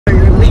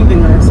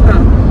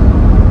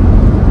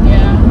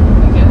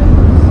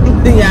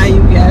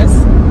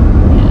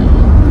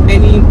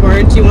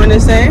words you want to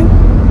say?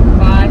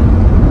 Bye.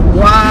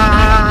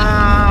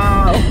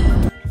 Wow.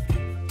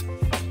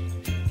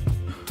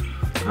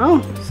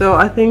 Oh, so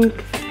I think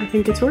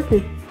it's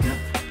working.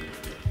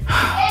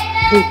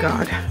 Thank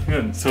God.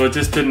 Good. So it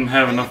just didn't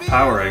have enough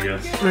power, I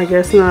guess. I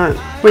guess not.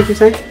 What'd you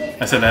say?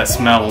 I said that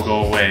smell will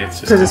go away. It's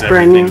just because it's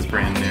brand new.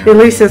 brand new. At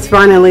least it's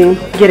finally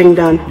getting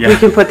done. Yeah. We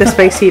can put the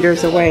space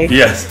heaters away.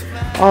 Yes.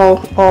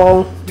 All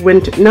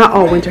winter. Not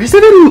all winter. Has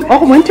it been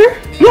all winter?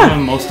 Yeah.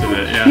 Most of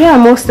it, yeah. Yeah,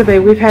 most of it.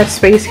 We've had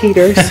space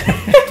heaters.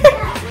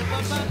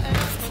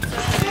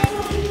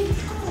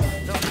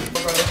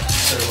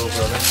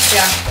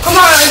 Yeah. Come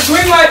on,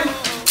 green light.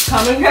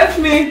 Come and get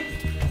me.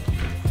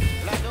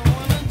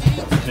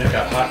 It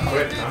got hot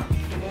quick, huh?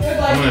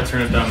 I'm gonna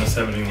turn it down to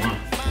 71.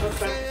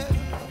 Okay.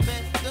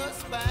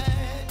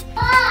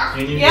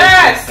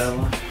 Yes!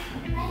 Okay,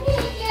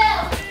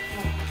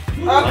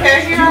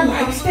 here I'm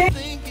going.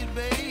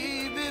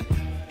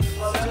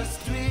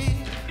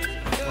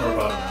 Or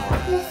about an hour.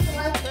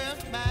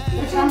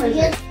 What time is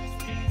it?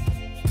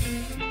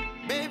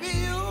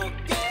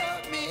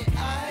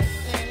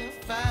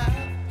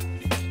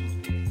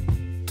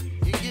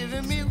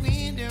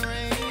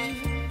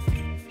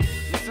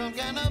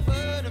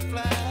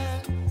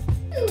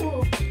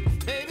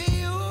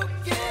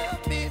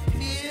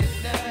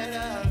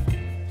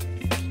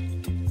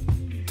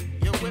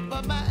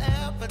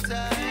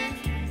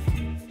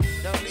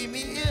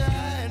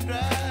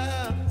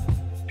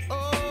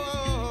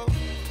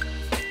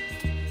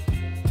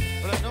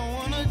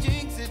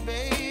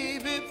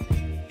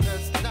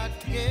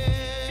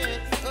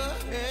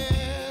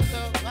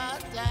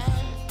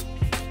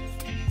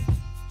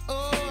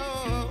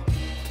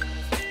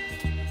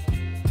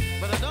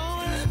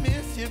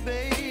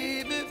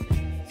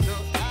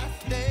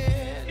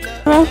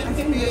 I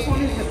think this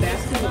one is the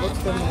best because it looks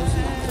the most.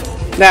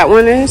 That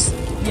one is?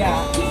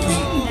 Yeah.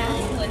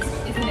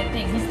 Naturalist isn't a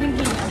thing. He's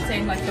thinking of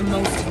saying like the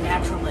most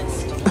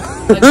naturalist.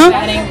 Like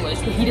bad English,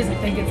 but he doesn't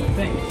think it's a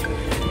thing.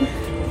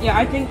 Yeah,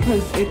 I think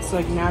because it's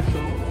like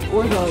natural.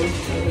 Or those.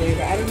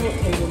 I don't know what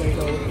table they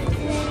go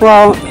with.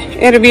 Well,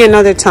 it'll be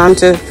another time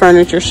to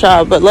furniture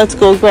shop, but let's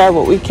go grab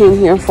what we came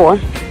here for.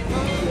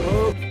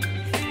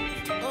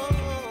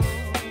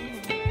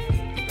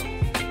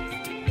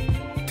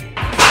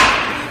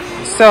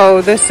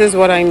 So this is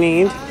what I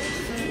need.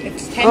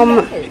 It's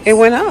 $10. It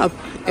went up.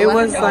 It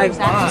was like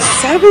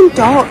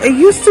 $7. It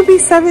used to be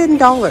 $7.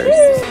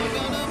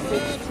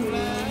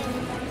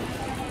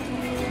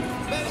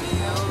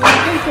 I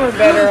think we're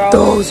better off.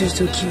 Those are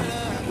so cute.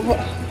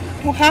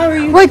 Well, how are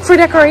you? Like for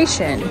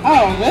decoration.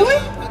 Oh, really?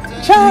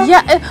 Child.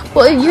 Yeah,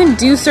 well, you can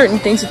do certain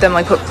things with them,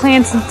 like put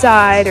plants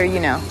inside, or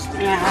you know.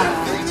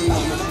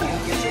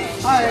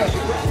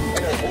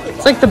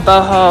 It's like the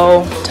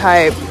boho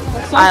type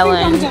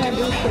island.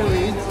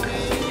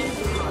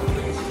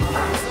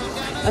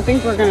 I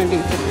think we're gonna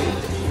do 3.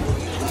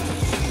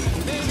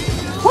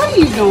 What are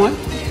you doing?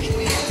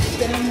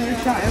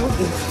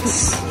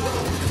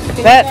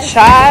 That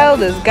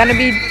child is gonna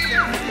be.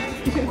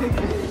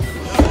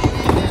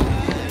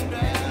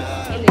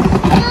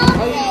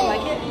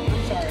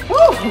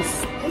 Oh,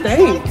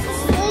 thanks.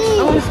 I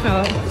want to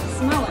smell it.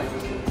 Smell it.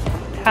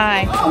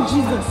 Hi. Oh,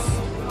 Jesus.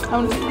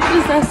 What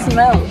does that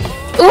smell?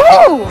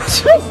 Ooh!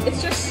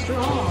 It's just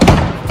strong.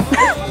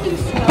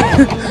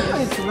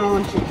 It's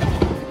raunchy.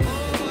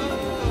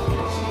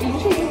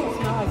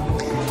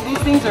 These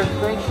things are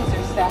great because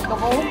they're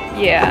stackable.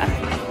 Yeah.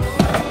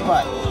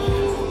 But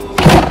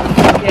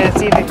Yeah,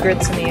 see the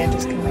grits in the end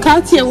just come out.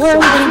 Katya, where are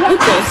we gonna put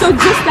this? So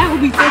just that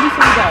would be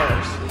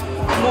 $33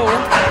 More.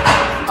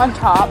 On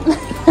top.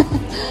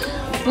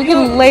 We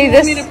can lay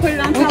this. We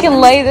can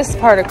lay this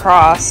part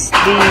across these.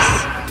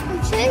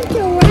 I'm trying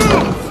to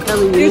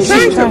rest. You're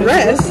trying to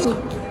rest.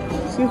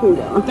 Excuse me,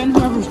 though. Then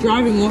whoever's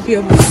driving won't be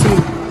able to see.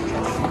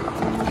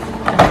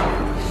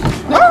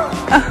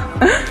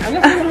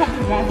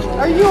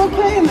 Are you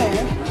okay in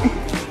there?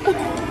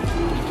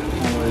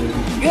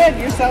 Good,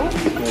 yourself?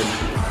 Good.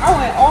 I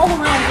went all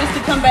around just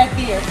to come back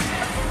here.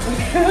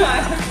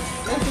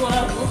 That's what I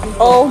was looking for.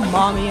 Oh,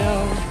 mommy,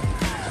 oh.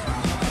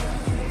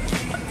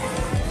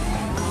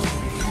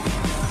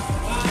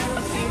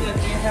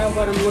 Have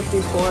what I'm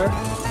looking for.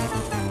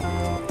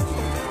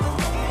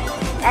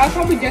 I'll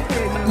probably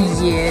decorate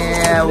it.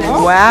 Yeah.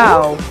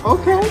 Wow.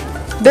 Okay.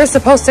 They're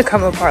supposed to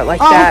come apart like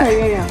that.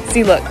 Okay, yeah.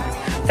 See, look.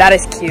 That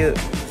is cute.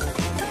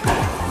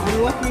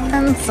 I'm looking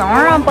And for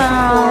adorable.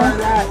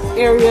 that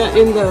area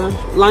in the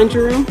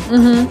laundry room.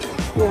 Mm-hmm.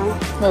 Yeah.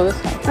 Oh, this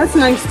one. That's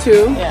nice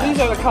too. Yeah. These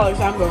are the colors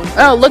I'm going for.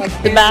 Oh, look,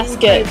 Like the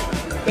basket.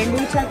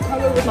 Bamboo type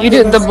color with You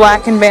did the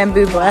black and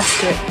bamboo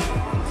basket.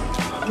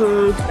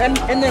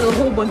 and then a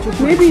whole bunch of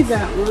Maybe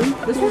that one.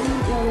 This one?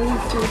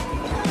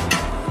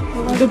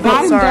 Yeah, The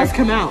bottom sorry. does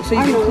come out, so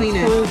you can clean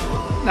it.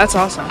 That's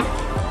awesome.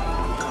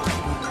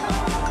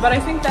 But I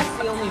think that's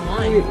the only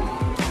one.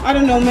 I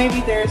don't know.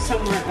 Maybe there's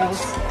somewhere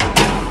else.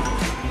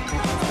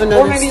 Or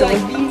Another maybe store.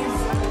 like these.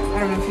 I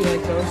don't know if you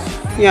like those.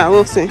 Yeah,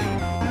 we'll see.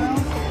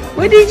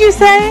 What did you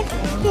say?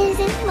 This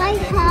is my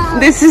house.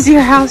 This is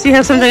your house. You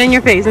have something in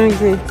your face. Let me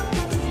see.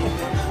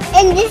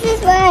 And this is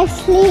where I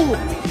sleep.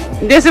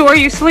 This is where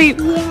you sleep?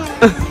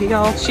 Yeah.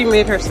 Y'all, she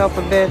made herself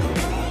a bed.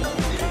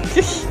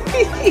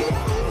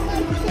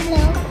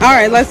 All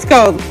right, let's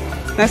go.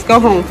 Let's go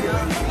home.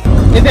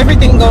 If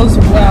everything goes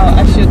well,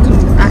 I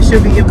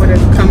should be able to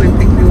come and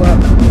pick you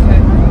up.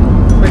 Okay.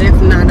 But if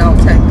not, I'll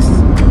text.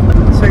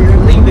 So you're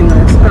leaving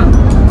us, huh?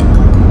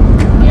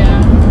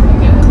 Yeah, I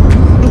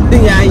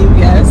guess. Yeah, you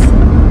guess.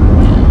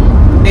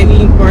 Yeah.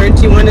 Any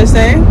words you want to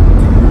say?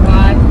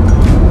 Why?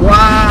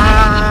 Wow.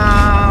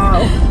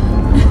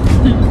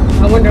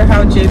 I wonder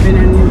how Jabin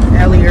and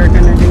Ellie are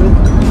gonna do,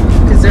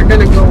 because they're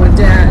gonna go with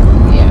Dad.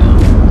 Yeah.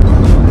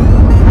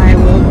 I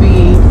will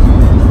be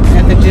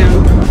at the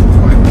gym.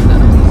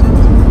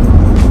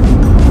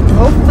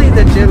 Hopefully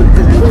the gym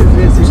isn't too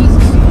busy.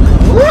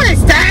 Ooh, it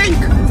stank!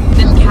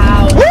 Them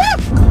cows.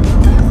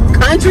 Woo!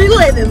 Country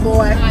living,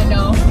 boy. I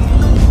know.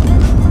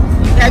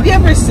 Have you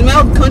ever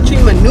smelled country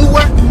manure? Oh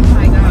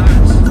my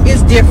gosh.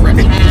 It's different.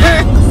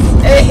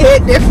 It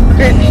hit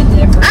different.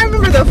 I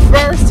remember the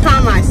first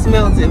time I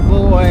smelled it,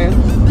 boy.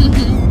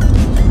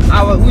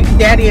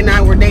 Daddy and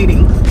I were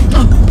dating.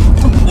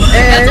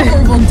 That's a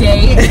horrible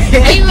date.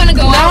 Are you gonna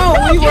go out?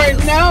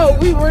 No,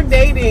 we were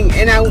dating,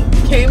 and I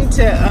came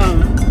to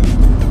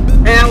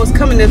and I was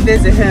coming to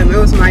visit him. It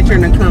was my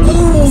turn to come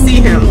see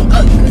him.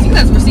 Because you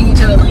guys were seeing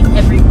each other like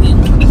every week.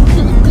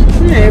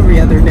 Yeah, every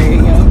other day,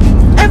 yeah.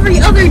 Every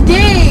other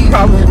day?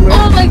 Probably.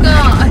 Oh my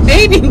god.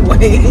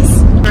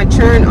 Anyways, I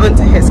turned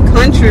onto his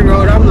country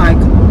road. I'm like,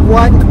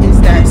 what is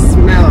that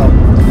smell?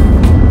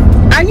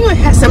 I knew it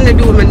had something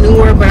to do with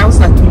manure, but I was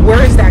like,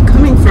 where is that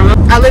coming from?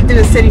 I lived in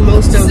the city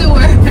most of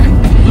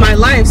my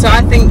life, so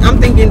I'm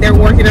thinking they're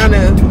working on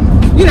a,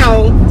 you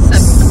know,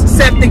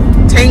 septic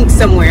tank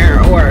somewhere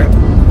or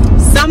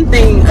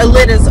something. A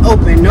lid is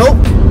open. Nope.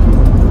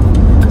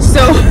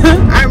 So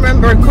I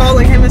remember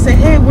calling him and saying,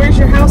 hey, where's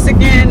your house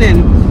again?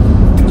 And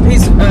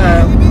he's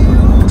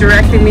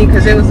directing me,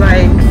 because it was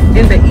like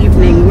in the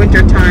evening,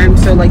 winter time,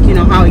 so like, you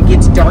know how it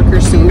gets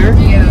darker sooner.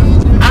 Yeah.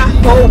 I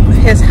hope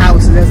his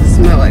house doesn't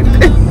smell like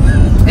that.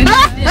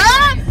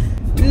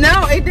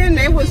 No, it didn't.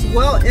 It was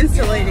well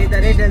insulated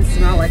that it didn't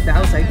smell like that.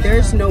 I was like,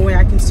 there's no way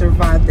I can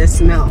survive this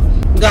smell.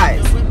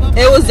 Guys,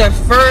 it was the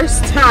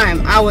first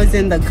time I was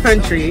in the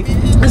country.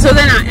 And so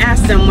then I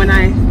asked him when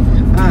I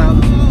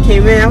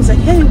came in, I was like,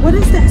 hey, what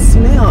is that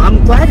smell?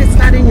 I'm glad it's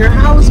not in your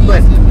house,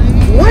 but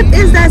what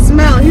is that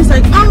smell? He's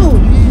like, oh,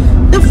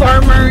 the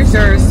farmers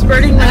are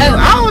spreading the news.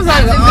 I was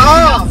like,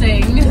 oh,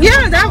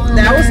 yeah,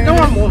 that was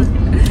normal.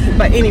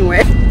 But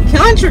anyway,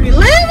 country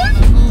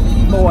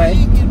living, boy.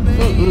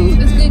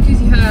 It's good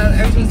because you have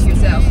everything to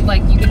yourself.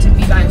 Like, you get to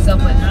be by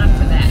yourself, but not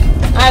for that.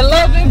 I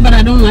love it, but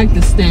I don't like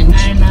the stench.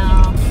 I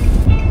know.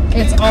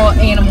 It's all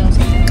animals.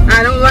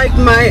 I don't like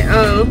my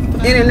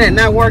internet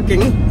not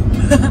working.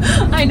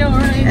 I know,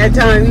 right? At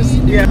times,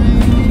 yeah.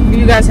 Do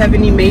you guys have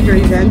any major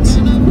events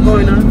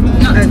going on?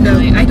 Not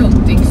tonight. I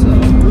don't think so.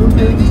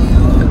 Okay.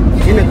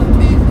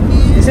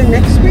 Is it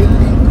next week?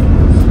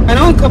 I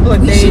know a couple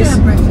of days. We should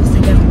have breakfast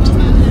together too.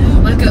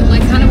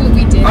 Like kind of what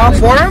we did. All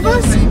four of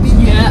us?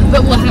 Yeah,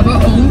 but we'll have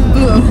our own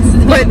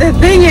food. But the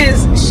thing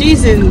is,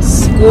 she's in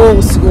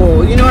school.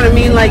 You know what I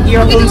mean? Like,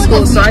 you're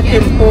homeschooled, so I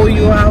can pull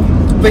you out.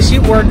 But she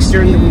works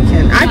during the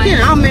weekend.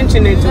 I'll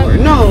mention it to her.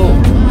 No.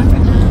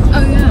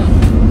 Oh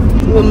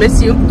yeah. We'll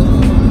miss you.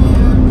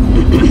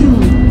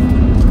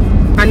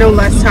 I know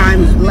last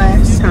time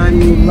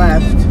you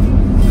left,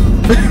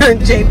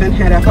 Jabin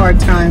had a hard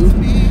time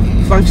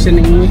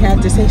functioning. We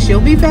had to say, she'll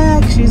be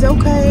back. She's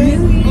okay.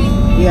 Really?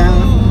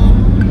 Yeah.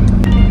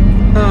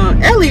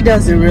 Ellie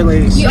doesn't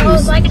really. You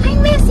always like, I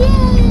miss you.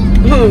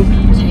 Who?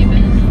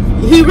 Jabin.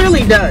 He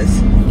really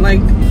does.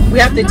 Like, we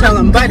have to tell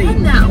him, buddy.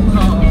 She's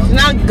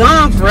not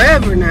gone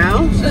forever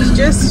now.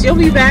 She'll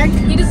be back.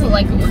 He doesn't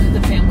like it when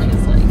the family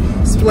is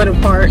like split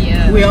apart.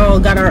 Yeah. We all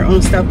got our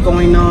own stuff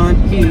going on.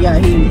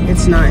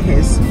 It's not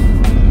his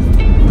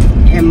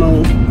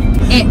MO.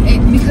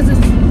 Because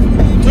it's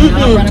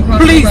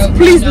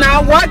Please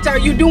now, what are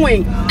you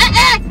doing?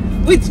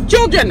 With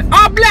children,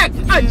 all black.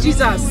 Oh,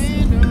 Jesus.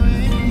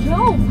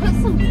 No, put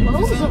some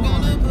clothes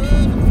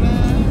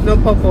on. No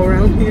popo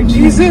around here.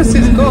 Jesus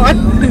is gone.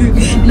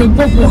 No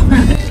popo.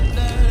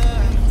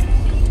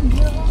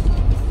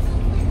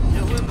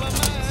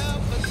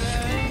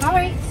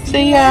 Alright.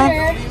 See ya.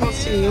 I'll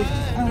see you.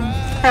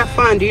 Have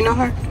fun. Do you know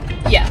her?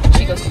 Yeah,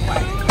 she goes to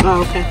choir.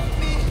 Oh, okay.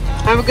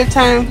 Have a good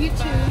time. You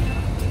too.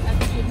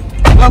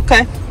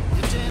 Okay.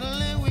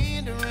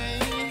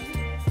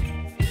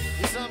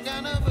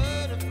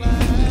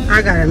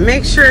 I gotta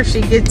make sure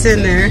she gets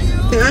in there.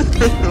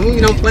 We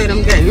don't play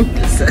them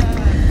games.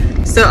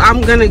 So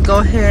I'm gonna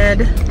go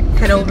head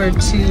over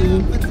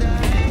to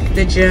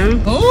the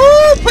gym.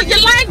 Oh, put your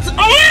lights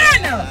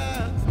on!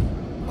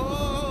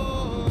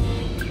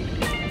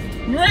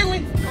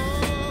 Really?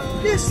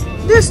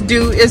 This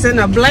dude is in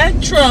a black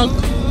truck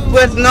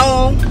with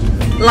no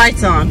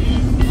lights on.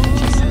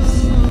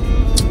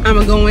 I'm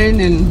gonna go in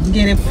and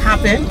get it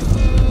popping.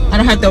 I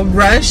don't have to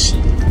rush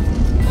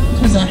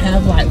because I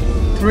have like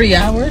 3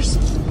 hours.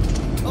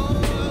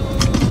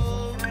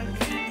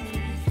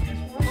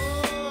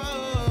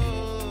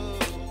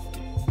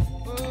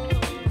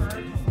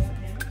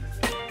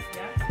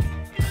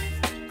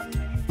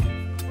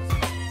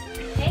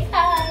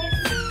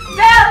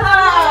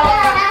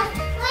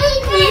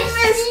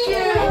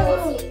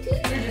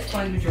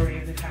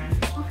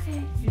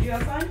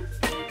 outside?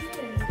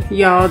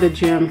 Y'all, the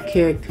gym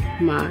kicked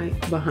my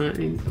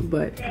behind,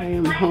 but I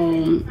am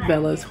home.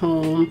 Bella's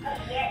home,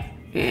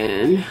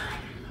 and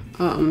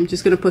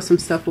just gonna put some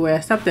stuff away.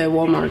 I stopped at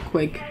Walmart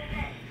quick,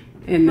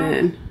 and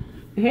then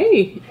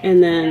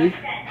and then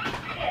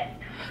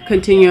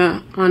continue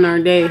on our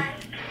day.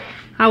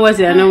 How was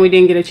it? I know we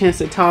didn't get a chance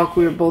to talk.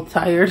 We were both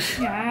tired.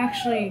 Yeah, I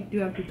actually do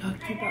have to talk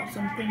to you about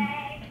something.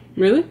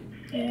 Really?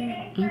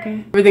 Yeah.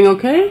 Okay. Everything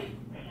okay?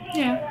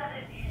 Yeah.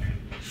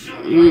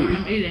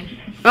 I'm eating.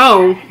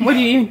 Oh, what do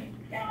you eat?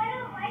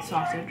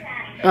 Sausage.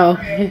 Oh.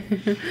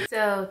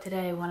 So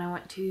today when I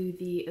went to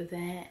the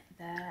event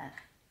that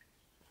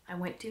I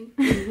went to,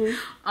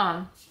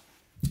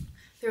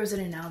 there was an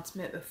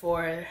announcement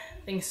before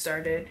things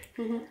started.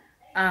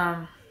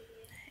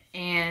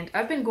 And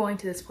I've been going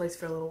to this place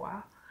for a little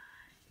while.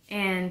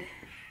 And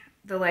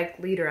the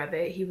leader of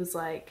it, he was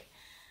like,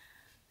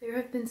 there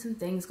have been some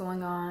things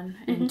going on,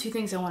 and 2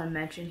 things I want to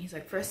mention. He's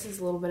like, first is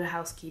a little bit of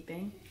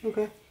housekeeping.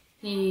 Okay.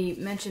 He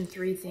mentioned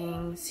 3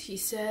 things. He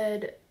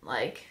said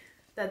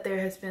that there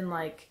has been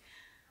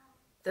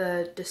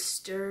the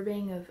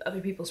disturbing of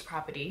other people's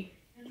property.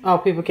 Oh,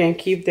 people can't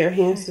keep their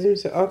hands to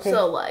themselves. Okay.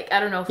 So I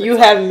don't know if you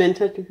haven't been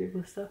touching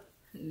people's stuff.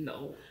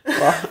 No.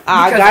 Well,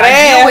 I gotta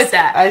deal with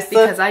that.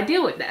 Because I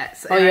deal with that.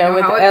 So oh yeah, I know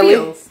with how Ellie. it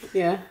feels.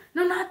 Yeah.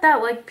 No, not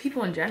that.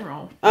 People in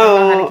general. They don't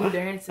know how to keep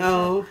their hands to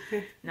themselves.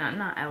 Okay. No,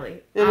 not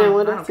Ellie. And then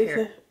what I else don't he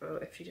care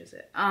said? if she does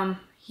it.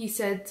 He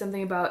said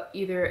something about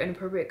either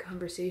inappropriate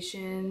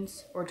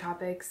conversations or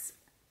topics.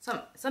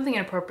 Something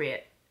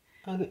inappropriate.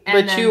 Okay.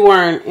 But then, you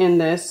weren't in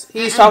this.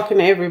 He's talking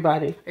to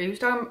everybody. He was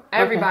talking.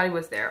 Everybody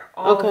was there.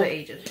 All the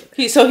ages were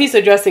there. So he's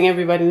addressing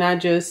everybody, not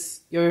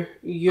just your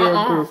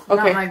group.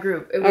 Okay. Not my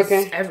group. It was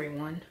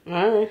everyone.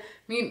 All right.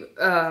 I mean,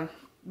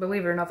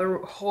 believe it or not, the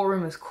whole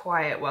room is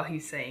quiet while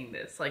he's saying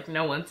this.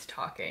 No one's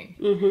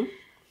talking.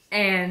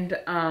 And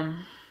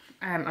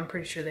I'm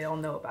pretty sure they all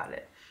know about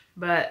it.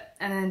 And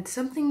then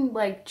something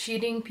like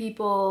cheating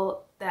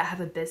people that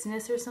have a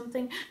business or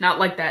something. Not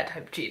like that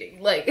type of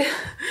cheating.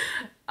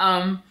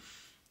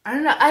 I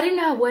don't know. I didn't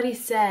know what he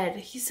said.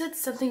 He said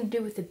something to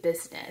do with the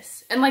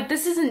business. And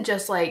this isn't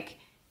just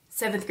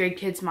 7th grade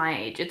kids my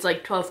age. It's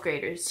 12th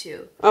graders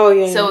too. Oh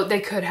yeah. So they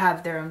could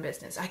have their own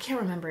business. I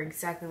can't remember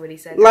exactly what he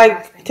said.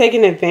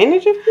 Taking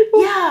advantage of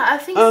people? Yeah, I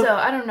think so.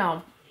 I don't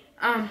know.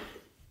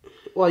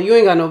 Well, you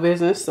ain't got no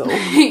business, so.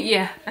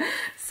 Yeah.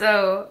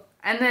 So,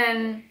 and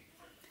then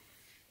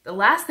the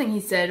last thing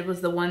he said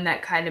was the one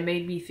that kind of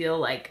made me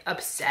feel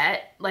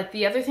upset.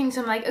 The other things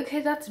I'm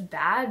okay, that's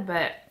bad,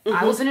 but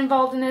I wasn't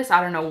involved in this.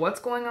 I don't know what's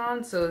going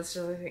on. So it's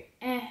just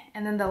eh.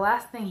 And then the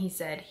last thing he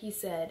said,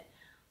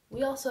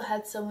 we also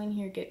had someone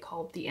here get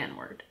called the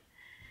N-word.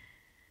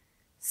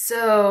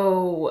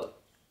 So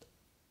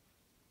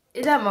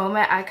in that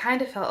moment, I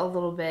kind of felt a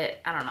little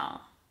bit, I don't know.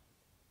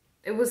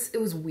 It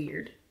was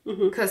weird.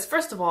 Because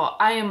first of all,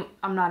 I'm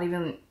not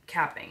even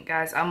capping,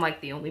 guys. I'm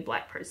the only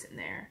black person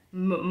there.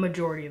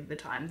 Majority of the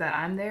time that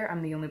I'm there,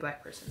 I'm the only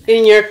black person there.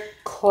 In your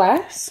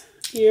class?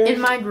 In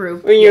my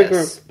group, in your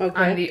group, okay.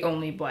 I'm the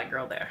only black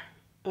girl there.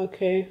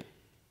 Okay.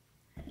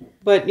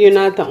 But you're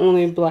not the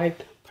only black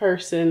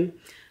person.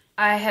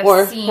 I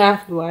have seen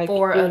half black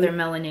 4 other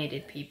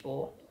melanated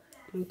people.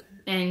 Okay.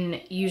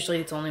 And usually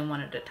it's only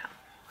one at a time.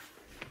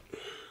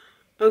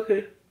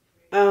 Okay.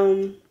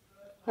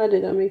 How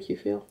did that make you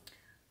feel?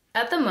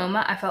 At the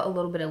moment, I felt a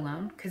little bit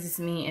alone because it's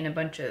me and a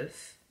bunch of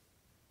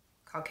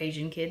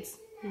Caucasian kids.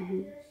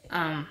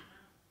 I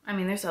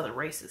mean, there's other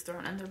races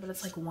thrown in there, but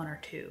it's 1 or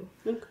 2.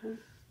 Okay.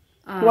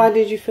 Why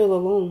did you feel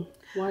alone?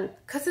 Why?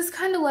 Because it's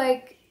kind of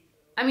I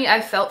mean,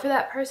 I felt for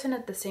that person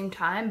at the same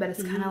time, but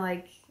it's kind of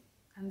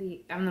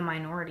I'm the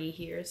minority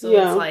here, so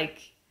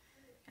it's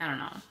I don't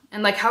know.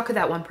 And how could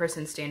that one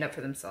person stand up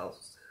for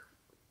themselves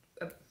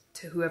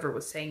to whoever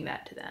was saying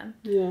that to them?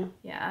 Yeah.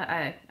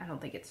 Yeah, I don't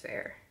think it's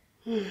fair.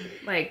 And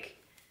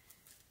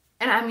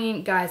I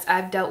mean, guys,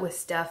 I've dealt with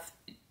stuff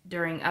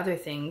during other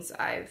things.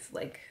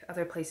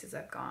 Other places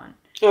I've gone.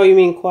 Oh, you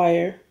mean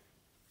choir?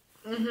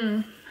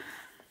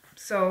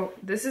 So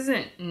this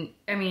isn't,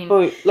 I mean.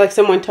 Oh,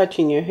 someone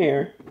touching your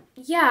hair.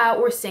 Yeah,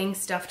 or saying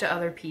stuff to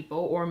other people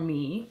or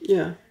me.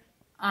 Yeah.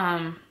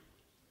 I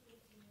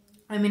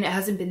mean, it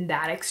hasn't been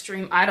that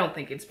extreme. I don't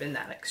think it's been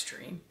that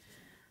extreme.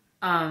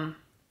 But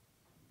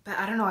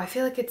I don't know. I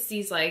feel it's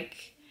these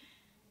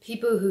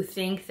people who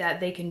think that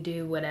they can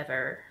do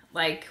whatever.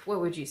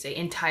 What would you say?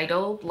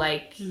 Entitled?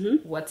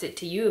 What's it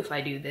to you if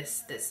I do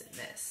this, this, and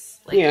this?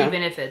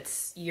 Even if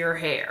it's your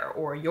hair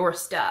or your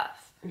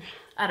stuff.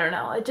 I don't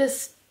know. It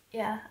just,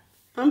 yeah.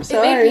 I'm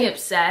sorry. It made me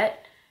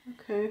upset.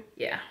 Okay.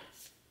 Yeah.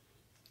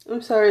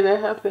 I'm sorry that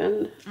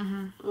happened.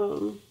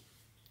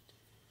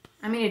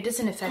 I mean, it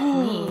doesn't affect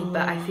me,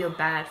 but I feel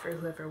bad for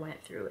whoever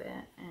went through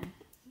it. And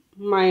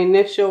my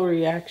initial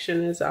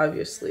reaction is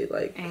obviously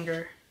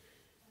anger.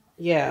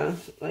 Yeah,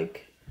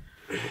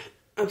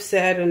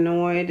 upset,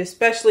 annoyed,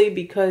 especially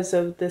because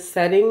of the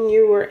setting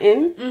you were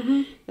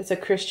in. It's a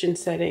Christian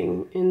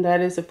setting, and that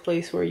is a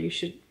place where you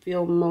should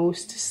feel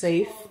most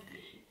safe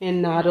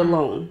and not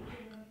alone.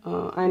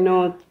 I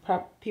know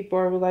people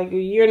are like,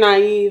 you're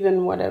naive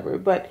and whatever.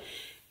 But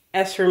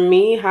as for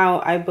me,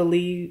 how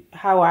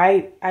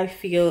I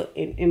feel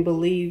and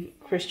believe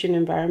Christian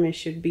environment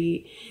should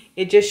be,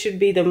 it just should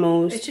be the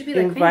most like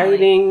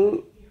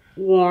inviting,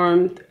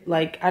 warmth.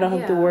 Like, I don't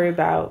have to worry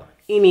about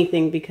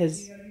anything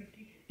because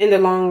in the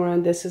long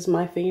run, this is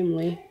my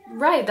family.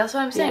 Right, that's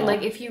what I'm saying. Yeah.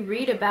 Like, if you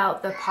read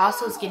about the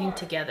apostles getting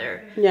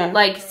together, yeah,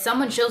 like,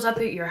 someone shows up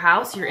at your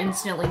house, you're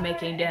instantly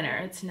making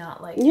dinner. It's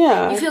not like,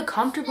 yeah, you feel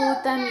comfortable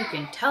with them, you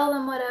can tell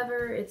them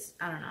whatever. It's,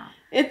 I don't know.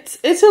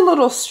 It's a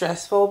little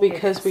stressful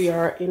because we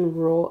are in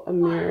rural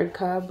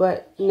America,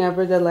 but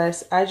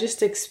nevertheless, I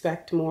just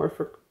expect more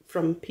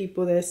from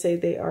people that say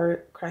they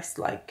are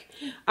Christ-like.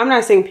 I'm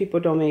not saying people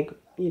don't make,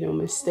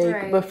 mistake,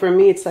 Right. but for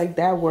me, it's like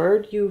that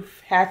word you've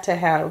had to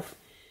have.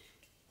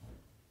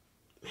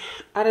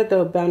 Out of the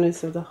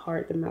abundance of the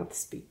heart, the mouth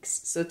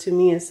speaks. So to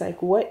me, it's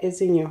like, what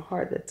is in your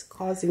heart that's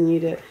causing you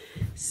to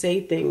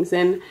say things?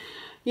 And,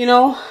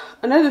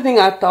 another thing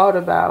I thought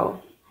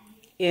about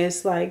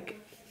is like,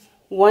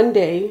 one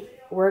day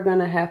we're going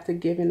to have to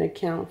give an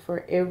account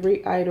for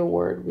every idle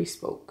word we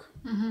spoke.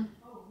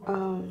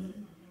 Mm-hmm.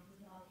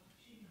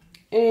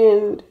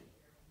 And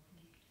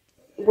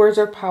words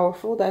are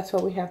powerful. That's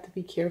why we have to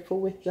be careful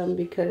with them,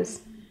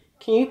 because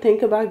can you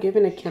think about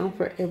giving account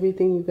for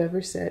everything you've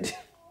ever said?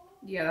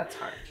 Yeah, that's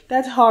hard.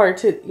 That's hard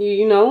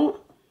to,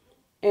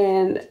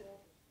 and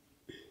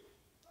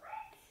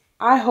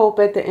I hope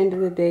at the end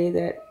of the day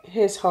that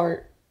his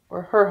heart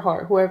or her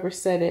heart, whoever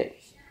said it,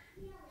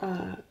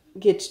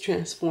 gets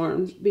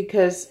transformed,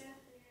 because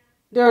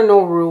there are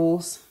no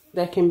rules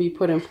that can be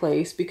put in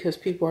place because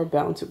people are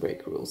bound to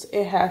break rules.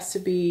 It has to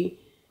be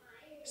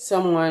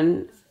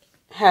someone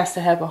has to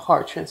have a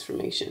heart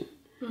transformation.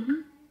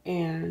 Mm-hmm.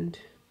 And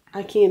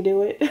I can't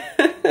do it.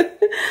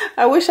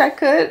 I wish I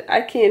could.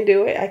 I can't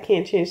do it. I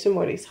can't change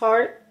somebody's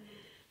heart.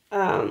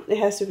 It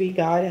has to be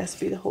God. It has to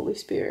be the Holy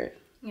Spirit.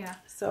 Yeah.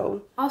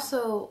 So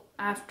also,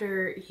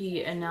 after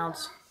he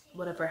announced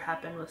whatever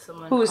happened with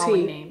someone who's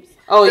calling he? names.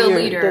 Oh, the you're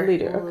leader. the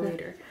leader. The Okay.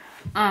 leader.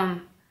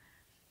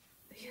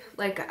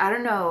 Like, I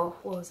don't know.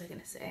 What was I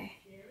gonna say?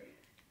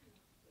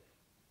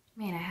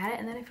 Man, I had it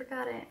and then I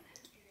forgot it.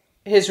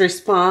 His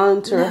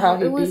response, or No, how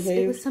he behaved.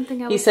 It was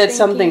something I was He said thinking.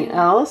 something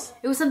else.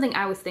 It was something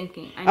I was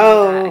thinking. I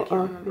know that. I can't okay.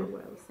 remember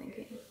what I was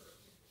thinking.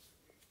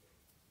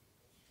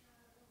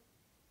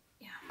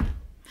 Yeah,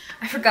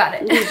 I forgot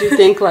it. Did you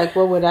think like,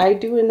 what would I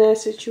do in that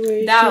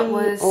situation? That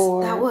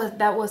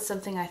was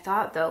something I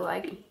thought though.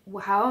 Like,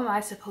 how am I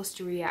supposed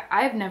to react?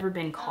 I've never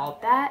been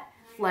called that,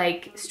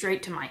 like,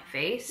 straight to my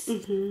face.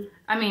 Mm-hmm.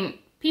 I mean,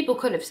 people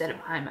could have said it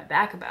behind my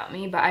back about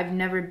me, but I've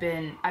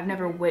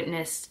never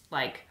witnessed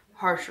like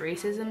harsh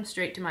racism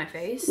straight to my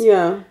face.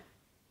 Yeah.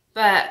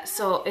 But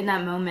so in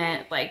that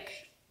moment, like,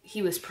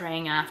 he was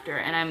praying after,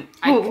 and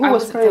I was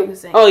wasn't praying?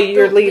 focusing. Oh,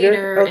 your the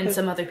leader? Okay. And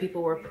some other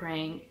people were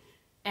praying.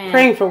 And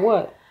Praying for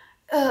what?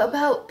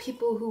 About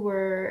people who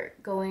were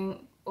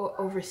going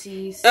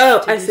overseas.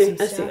 Oh, to I do see.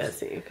 some I stuff.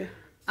 see. Okay.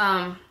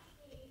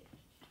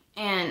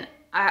 And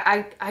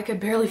I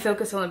could barely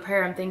focus on the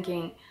prayer. I'm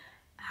thinking,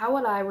 how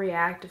would I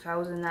react if I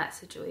was in that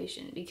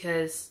situation?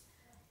 Because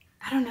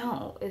I don't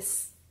know.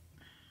 It's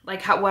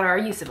like, what are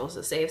you supposed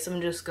to say if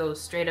someone just goes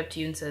straight up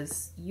to you and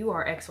says, you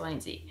are X, Y,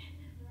 and Z?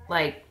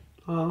 Like,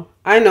 well,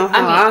 I know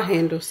how I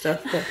handle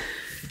stuff, but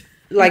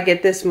like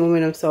at this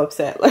moment, I'm so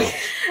upset. Like,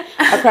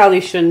 I probably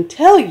shouldn't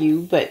tell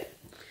you, but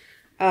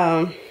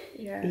yeah.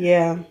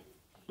 Yeah.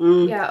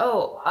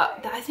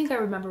 I think I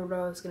remember what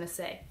I was gonna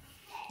say.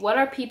 What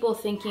are people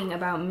thinking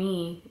about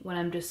me when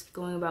I'm just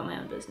going about my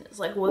own business?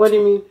 Like, what do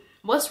you mean?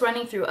 What's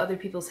running through other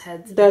people's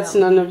heads? That's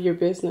none of your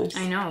business.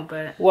 I know,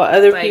 but what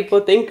other people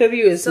think of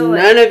you is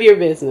none of your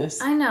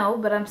business. I know,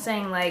 but I'm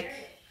saying, like,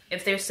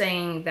 if they're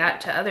saying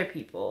that to other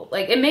people,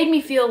 like, it made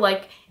me feel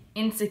like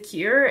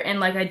insecure and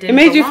like I didn't. It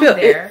made you feel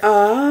there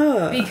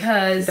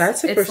because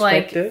that's a it's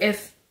perspective. Like,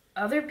 if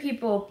other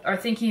people are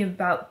thinking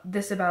about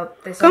this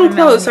come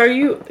close.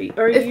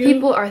 If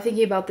people are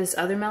thinking about this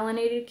other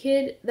melanated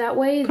kid that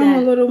way, come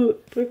a little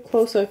bit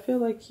closer. I feel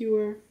like you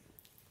were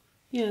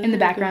in the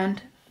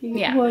background.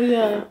 Yeah. Well,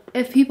 yeah.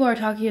 If people are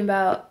talking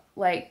about,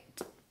 like,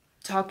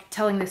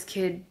 telling this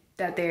kid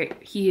that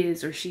he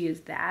is or she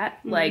is that,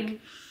 mm-hmm. like,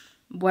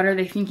 what are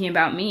they thinking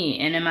about me?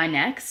 And am I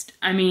next?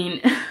 I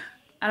mean,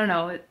 I don't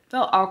know. It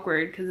felt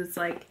awkward because it's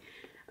like,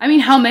 I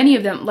mean, how many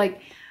of them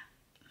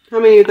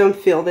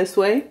feel this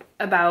way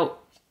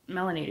about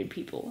melanated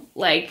people?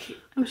 Like,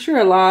 I'm sure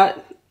a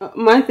lot.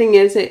 My thing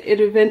is, it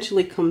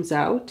eventually comes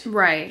out.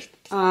 Right.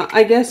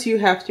 I guess you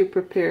have to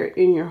prepare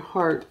in your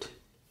heart.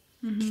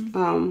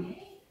 Mm-hmm.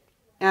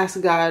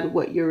 Ask God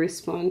what your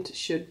response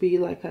should be.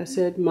 Like I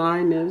said,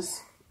 mine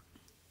is,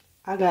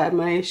 I got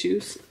my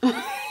issues.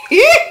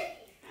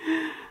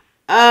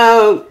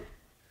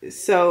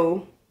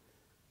 So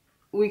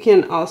we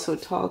can also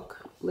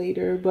talk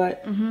later,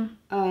 but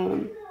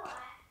mm-hmm.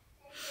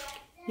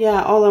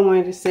 Yeah, all I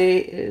wanted to say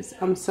is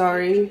I'm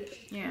sorry.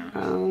 Yeah.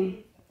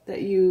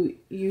 That you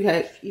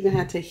had even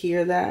had to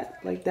hear that,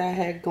 like that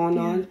had gone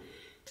on.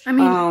 I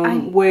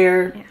mean,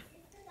 where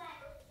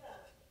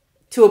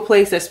to a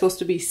place that's supposed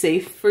to be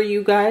safe for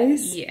you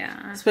guys.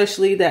 Yeah.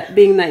 Especially that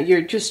being that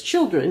you're just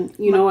children.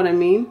 You know what I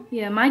mean?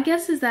 Yeah, my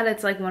guess is that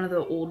it's like one of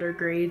the older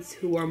grades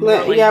who are more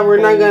Well, like, yeah, we're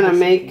not bold gonna or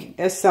make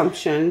something.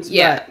 assumptions.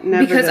 Yeah, but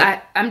never because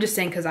I'm just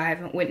saying because I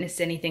haven't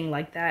witnessed anything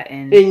like that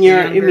in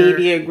your younger,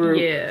 immediate group.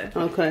 Yeah.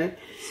 Okay.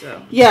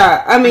 So.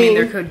 Yeah, I mean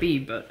there could be,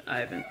 but I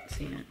haven't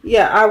seen it.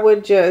 Yeah, I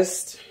would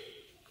just.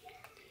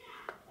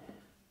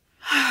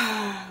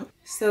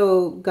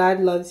 So God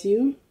loves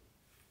you.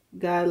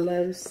 God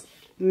loves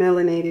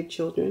melanated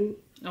children.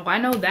 Oh, I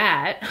know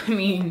that. I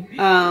mean,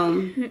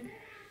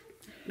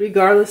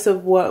 regardless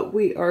of what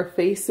we are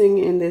facing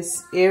in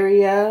this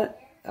area,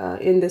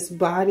 in this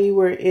body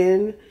we're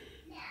in,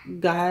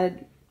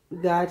 God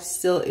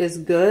still is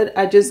good.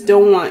 I just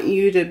don't want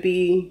you to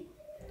be.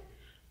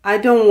 I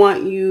don't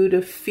want you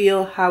to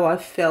feel how I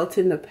felt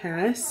in the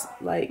past.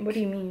 Like, what do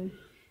you mean?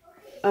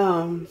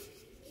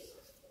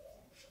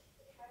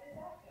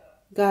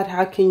 God,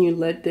 how can you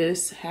let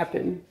this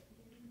happen?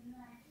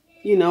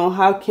 You know,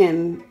 how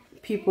can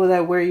people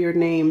that wear your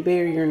name,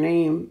 bear your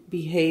name,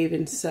 behave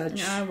in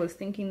such I was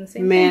thinking the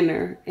same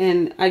manner?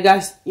 And I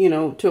got, you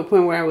know, to a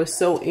point where I was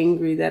so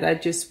angry that I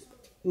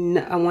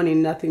wanted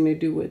nothing to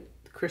do with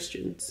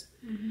Christians.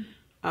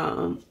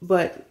 Mm-hmm.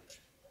 But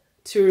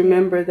to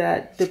remember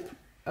that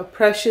a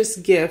precious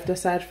gift,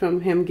 aside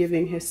from him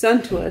giving his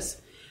son to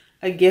us,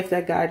 a gift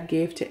that God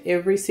gave to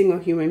every single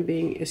human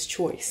being is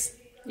choice.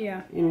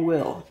 Yeah. And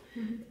will.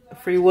 Mm-hmm.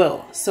 Free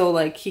will. So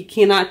like he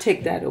cannot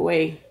take that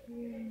away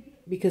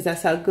because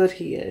that's how good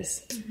he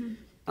is.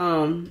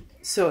 Mm-hmm.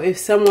 So if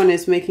someone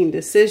is making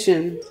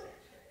decisions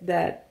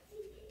that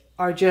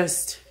are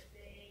just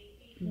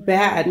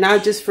bad,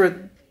 not just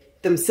for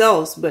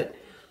themselves, but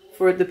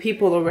for the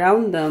people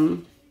around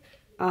them,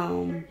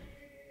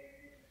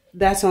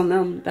 that's on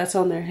them. That's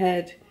on their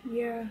head.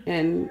 Yeah.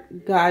 And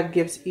God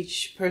gives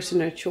each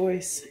person a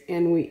choice,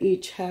 and we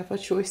each have a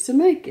choice to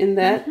make, and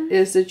that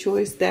is the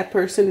choice that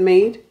person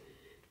made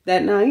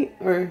that night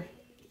or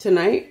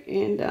tonight.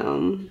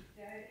 And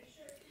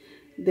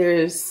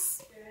there's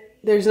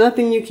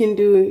nothing you can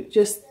do.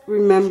 Just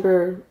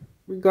remember,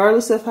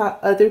 regardless of how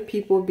other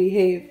people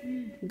behave,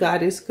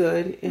 God is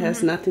good. It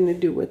has nothing to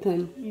do with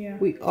him. Yeah.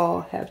 We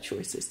all have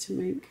choices to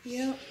make.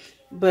 Yeah.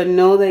 But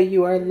know that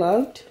you are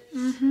loved.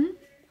 Mm-hmm.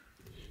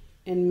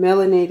 And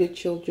melanated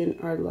children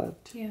are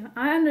loved. Yeah,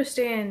 I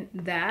understand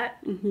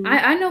that. Mm-hmm.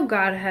 I know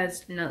God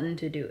has nothing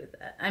to do with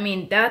that. I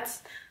mean, I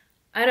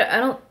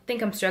don't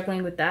think I'm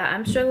struggling with that.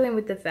 I'm struggling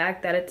with the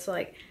fact that it's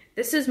like,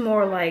 this is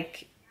more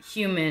like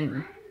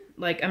human.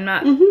 Like, I'm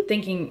not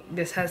thinking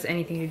this has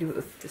anything to do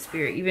with the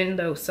spirit, even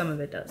though some of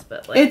it does.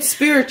 But like, it's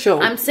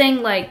spiritual. I'm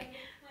saying like,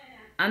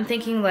 I'm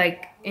thinking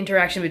like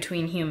interaction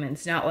between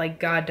humans, not like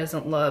God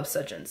doesn't love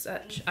such and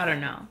such. I don't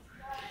know.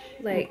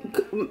 Like,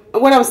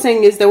 what I was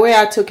saying is the way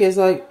I took it is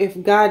like,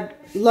 if God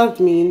loved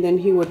me, then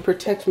he would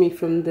protect me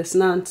from this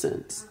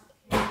nonsense.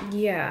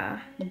 Yeah.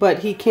 But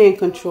he can't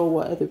control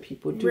what other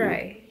people do.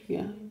 Right.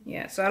 Yeah.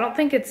 Yeah. So I don't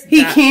think it's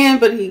he can,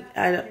 but he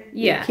can't. But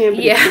yeah. He can.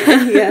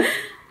 Yeah.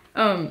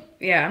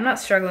 I'm not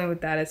struggling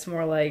with that. It's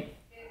more like,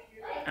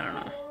 I don't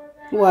know.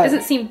 What? Does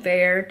it seem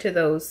fair to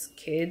those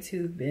kids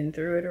who've been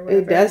through it or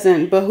whatever? It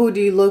doesn't. But who do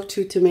you look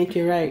to make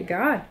it right?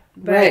 God.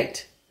 But,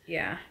 right.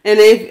 Yeah. And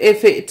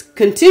if it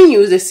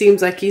continues, it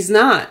seems like he's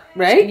not,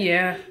 right?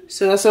 Yeah.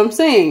 So that's what I'm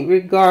saying.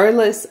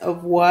 Regardless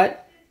of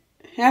what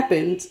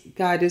happens,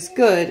 God is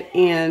good.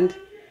 And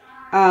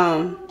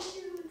know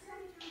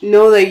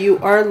that you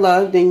are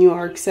loved and you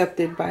are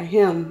accepted by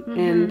him. Mm-hmm.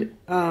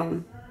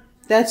 And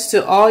that's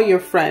to all your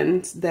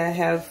friends that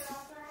have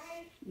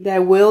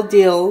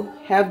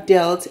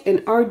dealt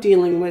and are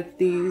dealing with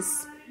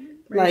these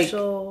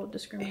racial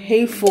discrimination,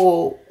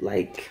 hateful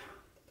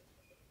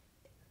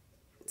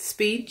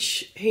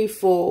speech,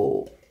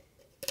 hateful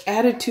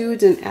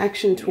attitudes and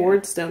action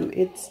towards them.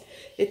 It's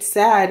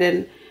sad,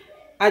 and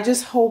I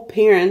just hope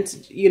parents,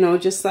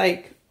 just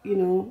like,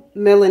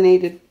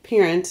 melanated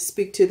parents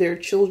speak to their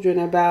children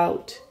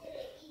about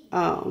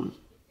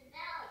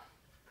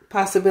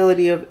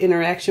possibility of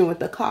interaction with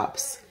the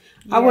cops.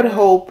 Yeah. I would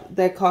hope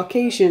that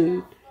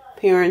Caucasian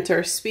parents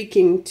are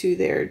speaking to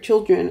their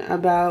children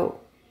about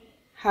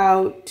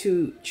how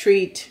to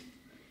treat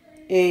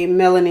a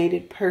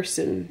melanated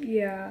person.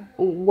 Yeah.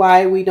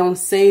 Why we don't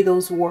say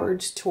those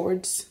words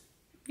towards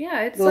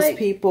it's those like,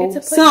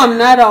 people. Some,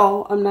 not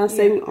all. I'm not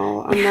saying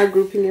all. I'm not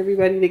grouping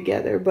everybody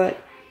together, but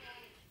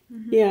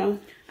yeah.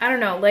 I don't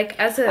know. Like,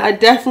 I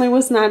definitely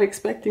was not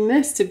expecting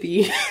this to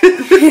be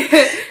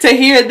to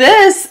hear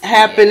this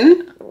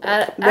happen.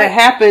 That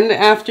happened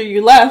after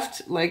you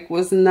left. Like,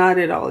 was not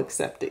at all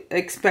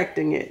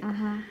expecting it.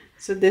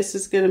 So this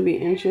is going to be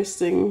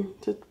interesting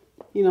to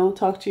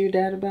talk to your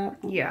dad about.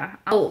 Yeah.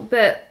 Oh,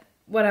 but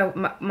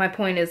my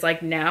point is,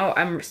 like, now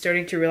I'm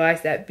starting to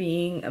realize that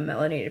being a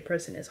melanated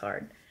person is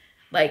hard.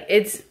 Like,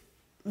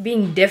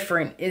 being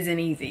different isn't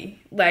easy.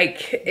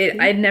 Like,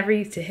 it never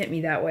used to hit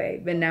me that way,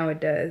 but now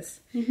it does.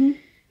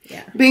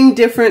 Yeah. Being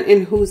different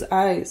in whose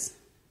eyes?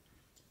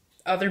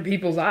 Other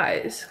people's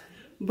eyes.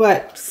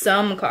 But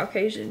some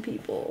Caucasian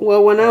people.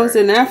 Well, when I was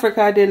in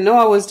Africa, I didn't know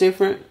I was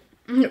different.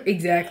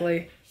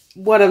 Exactly.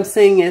 What I'm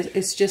saying is,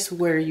 it's just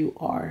where you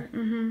are.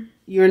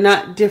 You're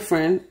not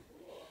different.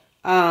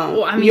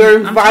 Well, I mean, your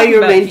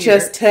environment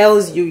just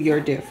tells you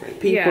you're different.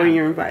 People in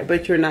your environment,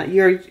 but you're not.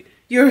 You're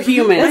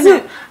human.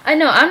 I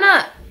know.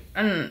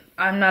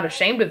 I'm not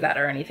ashamed of that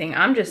or anything.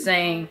 I'm just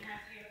saying,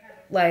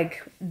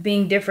 like,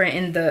 being different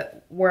in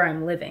where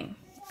I'm living.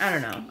 I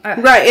don't know.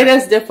 Right. It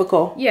is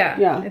difficult. Yeah.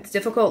 Yeah. It's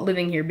difficult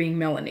living here, being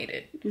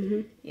melanated.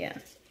 Yeah.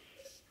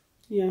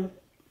 Yeah.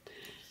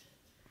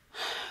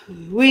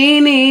 We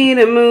need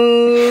a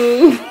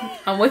move.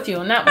 I'm with you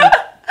on that one.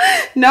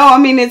 No, I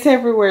mean, it's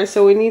everywhere,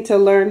 so we need to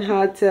learn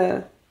how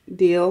to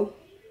deal.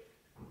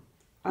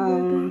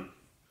 And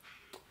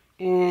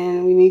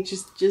we need to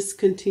just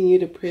continue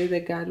to pray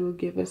that God will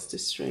give us the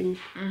strength.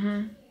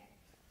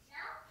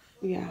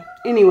 Yeah.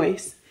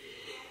 Anyways,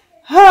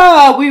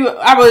 we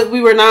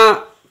were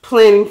not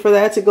planning for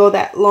that to go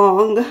that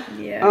long.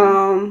 Yeah.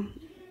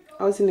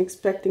 I wasn't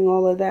expecting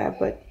all of that,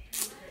 but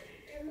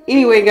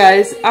anyway,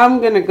 guys,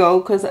 I'm gonna go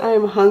because I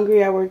am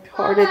hungry. I worked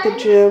hard at the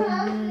gym.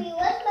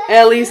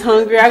 Ellie's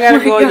hungry. I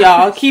gotta go,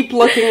 y'all. Keep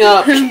looking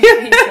up. All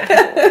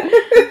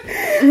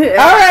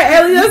right,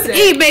 Ellie, let's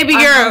eat, baby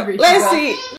girl. Let's eat.